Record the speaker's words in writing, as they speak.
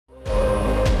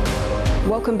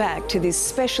Welcome back to this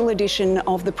special edition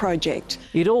of The Project.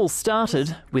 It all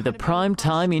started with a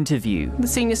prime-time interview. The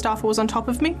senior staffer was on top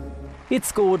of me. It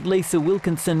scored Lisa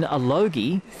Wilkinson a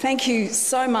logie. Thank you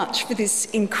so much for this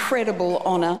incredible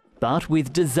honour. But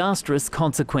with disastrous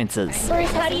consequences.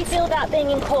 Bruce, how do you feel about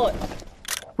being in court?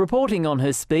 Reporting on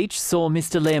her speech saw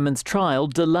Mr Lehrmann's trial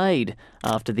delayed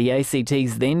after the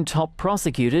ACT's then top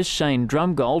prosecutor, Shane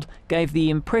Drumgold, gave the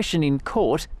impression in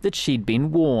court that she'd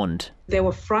been warned. There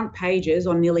were front pages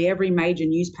on nearly every major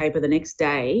newspaper the next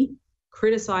day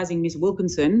criticising Miss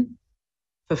Wilkinson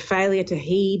for failure to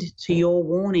heed to your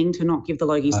warning to not give the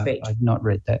Logie speech. I've not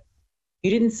read that. You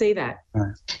didn't see that?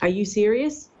 No. Are you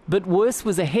serious? But worse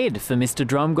was ahead for Mr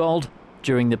Drumgold.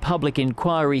 During the public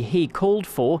inquiry he called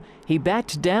for, he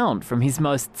backed down from his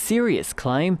most serious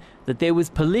claim that there was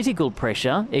political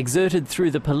pressure exerted through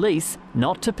the police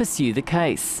not to pursue the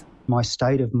case. My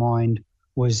state of mind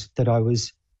was that I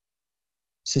was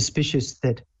suspicious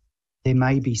that there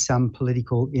may be some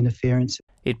political interference.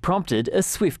 It prompted a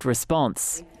swift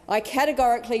response. I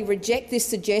categorically reject this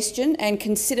suggestion and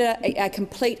consider a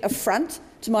complete affront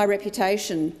to my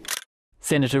reputation.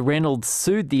 Senator Reynolds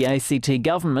sued the ACT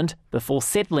government before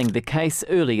settling the case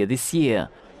earlier this year.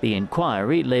 The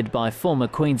inquiry, led by former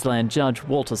Queensland Judge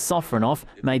Walter Sofronoff,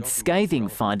 made scathing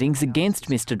findings against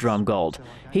Mr Drumgold.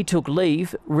 He took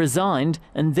leave, resigned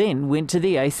and then went to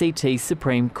the ACT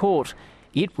Supreme Court.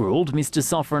 It ruled Mr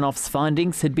Sofronoff's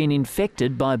findings had been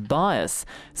infected by bias,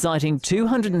 citing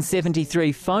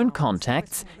 273 phone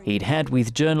contacts he'd had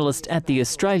with journalist at The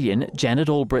Australian, Janet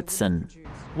Albrechtsen.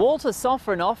 Walter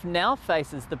Sofronoff now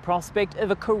faces the prospect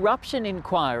of a corruption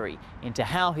inquiry into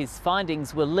how his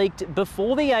findings were leaked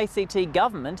before the ACT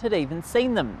government had even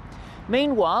seen them.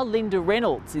 Meanwhile, Linda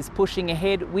Reynolds is pushing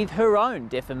ahead with her own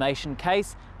defamation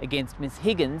case against Ms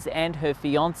Higgins and her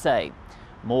fiancé.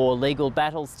 More legal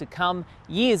battles to come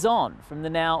years on from the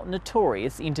now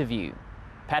notorious interview.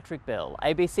 Patrick Bell,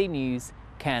 ABC News,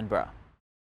 Canberra.